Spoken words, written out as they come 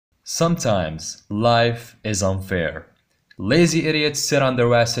Sometimes life is unfair. Lazy idiots sit on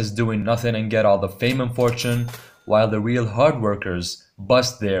their asses doing nothing and get all the fame and fortune, while the real hard workers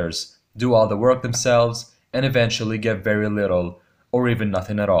bust theirs, do all the work themselves, and eventually get very little, or even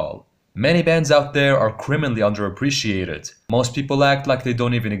nothing at all. Many bands out there are criminally underappreciated. Most people act like they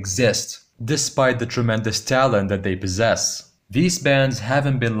don't even exist, despite the tremendous talent that they possess. These bands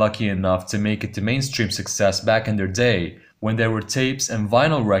haven't been lucky enough to make it to mainstream success back in their day, when there were tapes and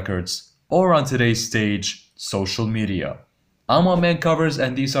vinyl records, or on today's stage, social media. I'm One Man Covers,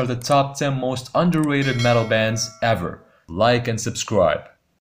 and these are the top 10 most underrated metal bands ever. Like and subscribe.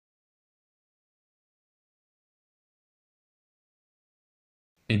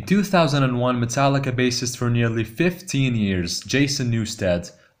 In 2001, Metallica bassist for nearly 15 years, Jason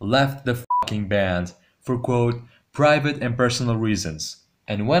Newsted, left the fucking band for quote, private and personal reasons,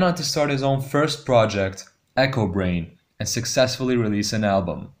 and went on to start his own first project, ŒBEÍ, and successfully release an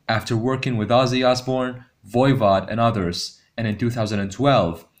album. After working with Ozzy Osbourne, Voivod, and others, and in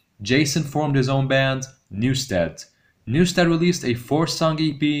 2012, Jason formed his own band, Newsted. Newsted released a 4-song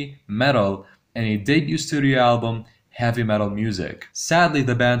EP, Metal, and a debut studio album, Heavy Metal Music. Sadly,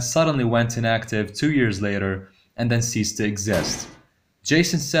 the band suddenly went inactive 2 years later and then ceased to exist.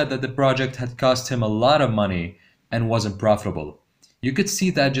 Jason said that the project had cost him a lot of money and wasn't profitable. You could see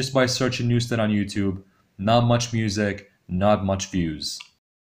that just by searching Newsted on YouTube. Not much music, not much views.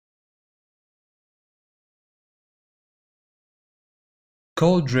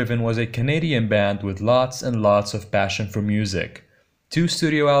 Cold Driven was a Canadian band with lots and lots of passion for music. 2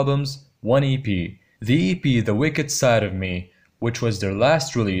 studio albums, 1 EP. The EP, The Wicked Side of Me, which was their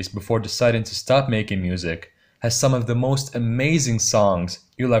last release before deciding to stop making music, has some of the most amazing songs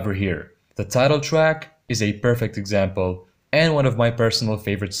you'll ever hear. The title track is a perfect example, and one of my personal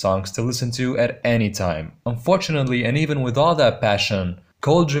favorite songs to listen to at any time. Unfortunately, and even with all that passion,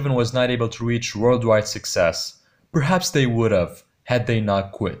 Cold Driven was not able to reach worldwide success. Perhaps they would have, had they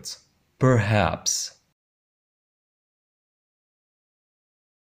not quit. Perhaps.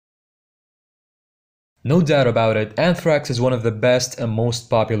 No doubt about it, Anthrax is one of the best and most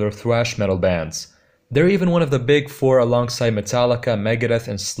popular thrash metal bands. They're even one of the big 4 alongside Metallica, Megadeth,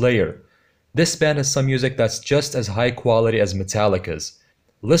 and Slayer. This band has some music that's just as high quality as Metallica's.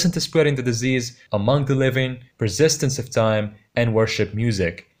 Listen to Spreading the Disease, Among the Living, Persistence of Time, and Worship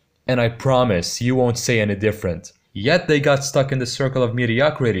Music, and I promise you won't say any different. Yet they got stuck in the circle of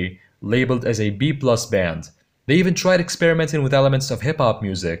mediocrity, labeled as a B+ band. They even tried experimenting with elements of hip-hop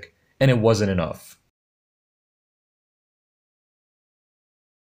music, and it wasn't enough.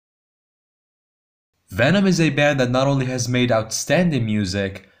 Venom is a band that not only has made outstanding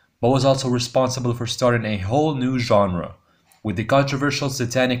music, but was also responsible for starting a whole new genre. With the controversial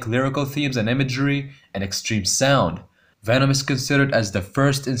satanic lyrical themes and imagery and extreme sound, Venom is considered as the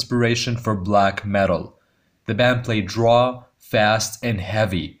first inspiration for black metal. The band played raw, fast, and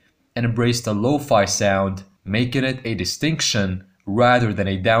heavy, and embraced a lo-fi sound, making it a distinction rather than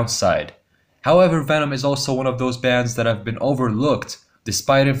a downside. However, Venom is also one of those bands that have been overlooked,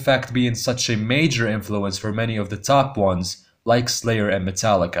 despite in fact being such a major influence for many of the top ones, like Slayer and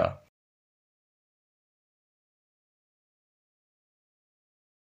Metallica.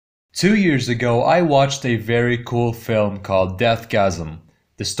 Two years ago, I watched a very cool film called Deathgasm.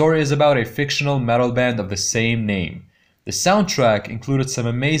 The story is about a fictional metal band of the same name. The soundtrack included some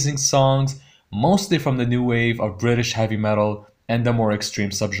amazing songs, mostly from the new wave of British heavy metal and the more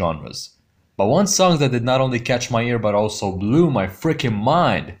extreme subgenres. But one song that did not only catch my ear but also blew my freaking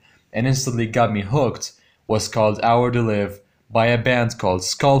mind and instantly got me hooked was called Hour to Live by a band called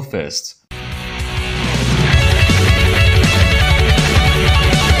Skullfist.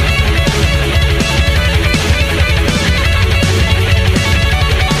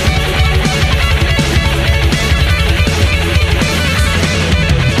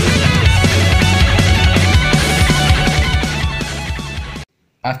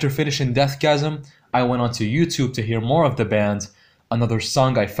 After finishing Deathgasm, I went onto YouTube to hear more of the band. Another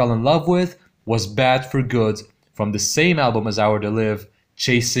song I fell in love with was Bad for Good, from the same album as Hour to Live,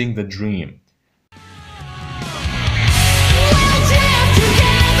 Chasing the Dream.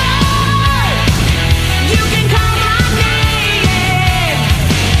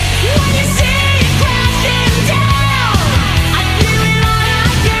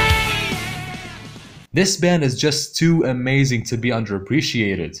 This band is just too amazing to be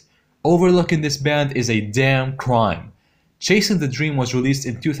underappreciated. Overlooking this band is a damn crime. Chasing the Dream was released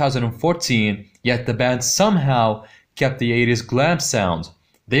in 2014, yet the band somehow kept the 80s glam sound.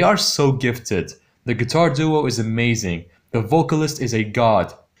 They are so gifted. The guitar duo is amazing. The vocalist is a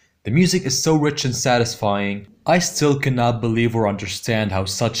god. The music is so rich and satisfying. I still cannot believe or understand how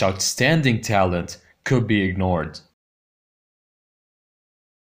such outstanding talent could be ignored.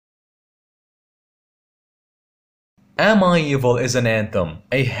 Am I Evil is an anthem,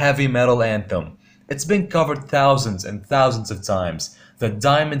 a heavy metal anthem. It's been covered thousands and thousands of times. The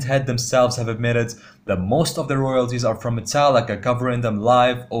Diamond Head themselves have admitted that most of their royalties are from Metallica covering them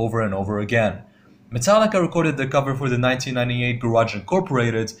live over and over again. Metallica recorded the cover for the 1998 Garage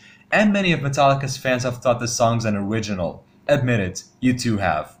Incorporated, and many of Metallica's fans have thought the song's an original. Admit it, you too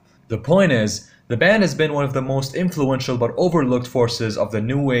have. The point is, the band has been one of the most influential but overlooked forces of the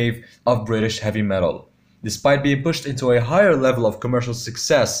new wave of British heavy metal. Despite being pushed into a higher level of commercial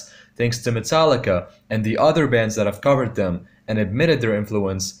success thanks to Metallica and the other bands that have covered them and admitted their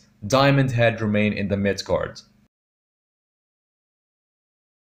influence, Diamond Head remain in the mid-card.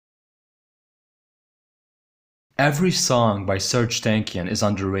 Every song by Serj Tankian is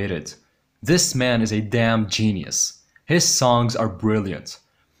underrated. This man is a damn genius. His songs are brilliant.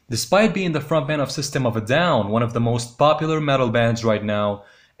 Despite being the frontman of System of a Down, one of the most popular metal bands right now,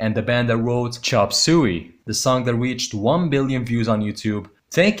 and the band that wrote ŒBEÍ, the song that reached 1 billion views on YouTube,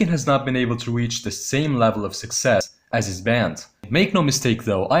 Tankian has not been able to reach the same level of success as his band. Make no mistake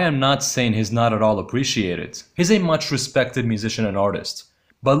though, I am not saying he's not at all appreciated. He's a much respected musician and artist.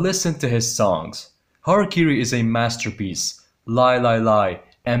 But listen to his songs. Harakiri is a masterpiece. Lie Lie Lie,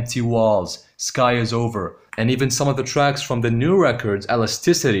 Empty Walls, Sky is Over, and even some of the tracks from the new record,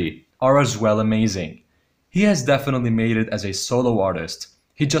 Elasticity, are as well amazing. He has definitely made it as a solo artist.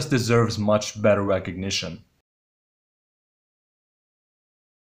 He just deserves much better recognition.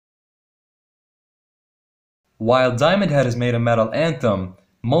 While Diamond Head has made a metal anthem,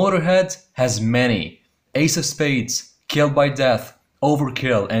 Motörhead has many. Ace of Spades, Killed by Death,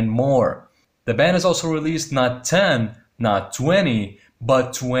 Overkill, and more. The band has also released not 10, not 20,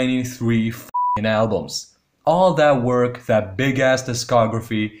 but 23 f***ing albums. All that work, that big ass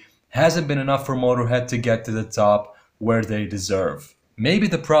discography, hasn't been enough for Motörhead to get to the top where they deserve. Maybe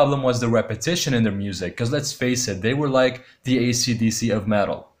the problem was the repetition in their music, cause let's face it, they were like the AC/DC of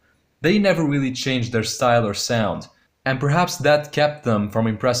metal. They never really changed their style or sound, and perhaps that kept them from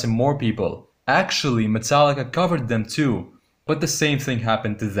impressing more people. Actually, Metallica covered them too, but the same thing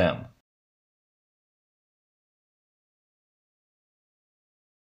happened to them.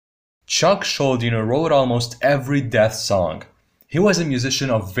 Chuck Schuldiner wrote almost every Death song. He was a musician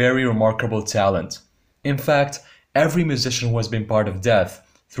of very remarkable talent. In fact, every musician who has been part of Death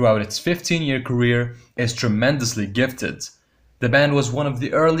throughout its 15-year career is tremendously gifted. The band was one of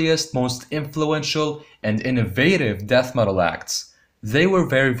the earliest, most influential, and innovative death metal acts. They were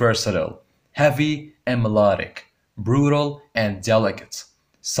very versatile, heavy and melodic, brutal and delicate.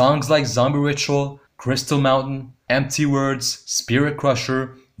 Songs like Zombie Ritual, Crystal Mountain, Empty Words, Spirit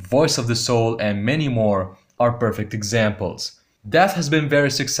Crusher, Voice of the Soul, and many more are perfect examples. Death has been very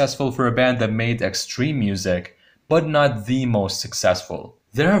successful for a band that made extreme music, but not the most successful.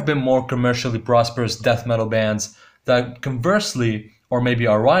 There have been more commercially prosperous death metal bands that conversely, or maybe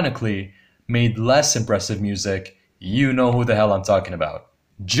ironically, made less impressive music. You know who the hell I'm talking about.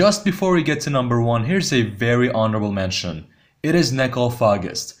 Just before we get to number 1, here's a very honorable mention. It is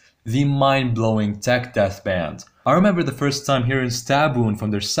Necrophagist, the mind-blowing tech death band. I remember the first time hearing Stab Wound from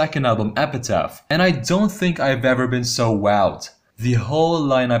their second album Epitaph, and I don't think I've ever been so wowed. The whole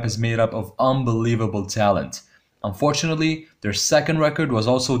lineup is made up of unbelievable talent. Unfortunately, their second record was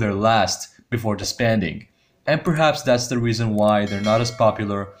also their last before disbanding. And perhaps that's the reason why they're not as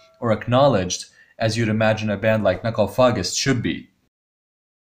popular or acknowledged as you'd imagine a band like Necrophagist should be.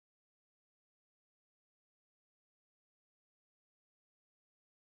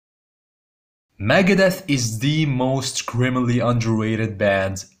 Megadeth is the most criminally underrated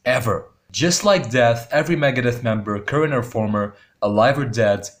band ever. Just like Death, every Megadeth member, current or former, alive or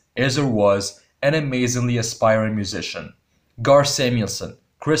dead, is or was an amazingly aspiring musician. Gar Samuelson,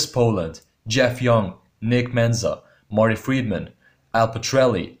 Chris Poland, Jeff Young, Nick Menza, Marty Friedman, Al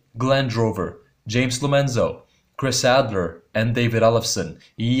Pitrelli, Glenn Drover, James Lomenzo, Chris Adler, and David Ellefson.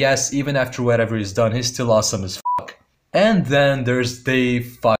 Yes, even after whatever he's done, he's still awesome as fuck. And then there's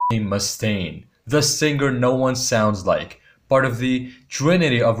Dave fucking Mustaine, the singer no one sounds like, part of the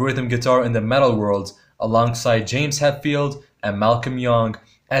trinity of rhythm guitar in the metal world, alongside James Hetfield and Malcolm Young,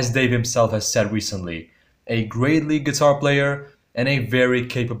 as Dave himself has said recently, a great lead guitar player and a very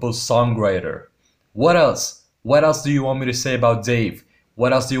capable songwriter. What else? What else do you want me to say about Dave?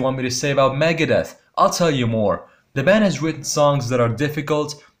 What else do you want me to say about Megadeth? I'll tell you more. The band has written songs that are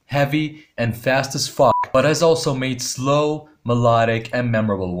difficult, heavy, and fast as fuck, but has also made slow, melodic, and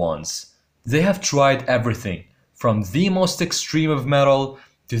memorable ones. They have tried everything, from the most extreme of metal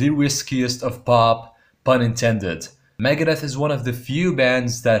to the riskiest of pop, Pun intended. Megadeth is one of the few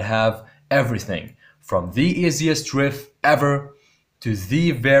bands that have everything, from the easiest riff ever to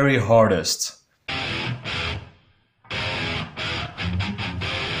the very hardest.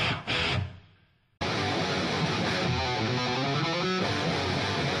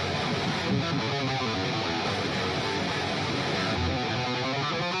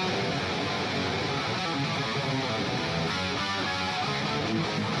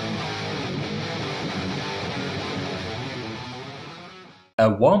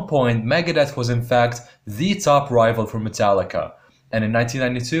 At one point, Megadeth was in fact the top rival for Metallica, and in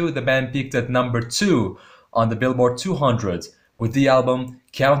 1992 the band peaked at number 2 on the Billboard 200 with the album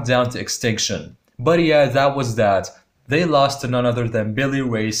Countdown to Extinction. But yeah, that was that. They lost to none other than Billy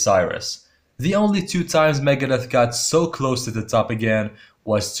Ray Cyrus. The only two times Megadeth got so close to the top again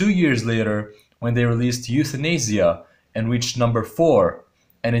was 2 years later when they released Euthanasia and reached number 4,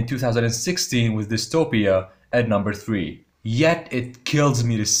 and in 2016 with Dystopia at number 3. Yet it kills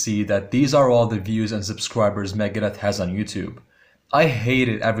me to see that these are all the views and subscribers Megadeth has on YouTube. I hate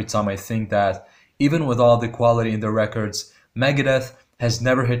it every time I think that, even with all the quality in their records, Megadeth has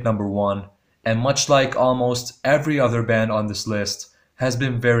never hit number 1, and much like almost every other band on this list, has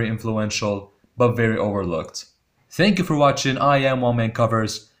been very influential, but very overlooked. Thank you for watching. I am One Man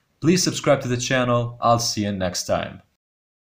Covers. Please subscribe to the channel. I'll see you next time.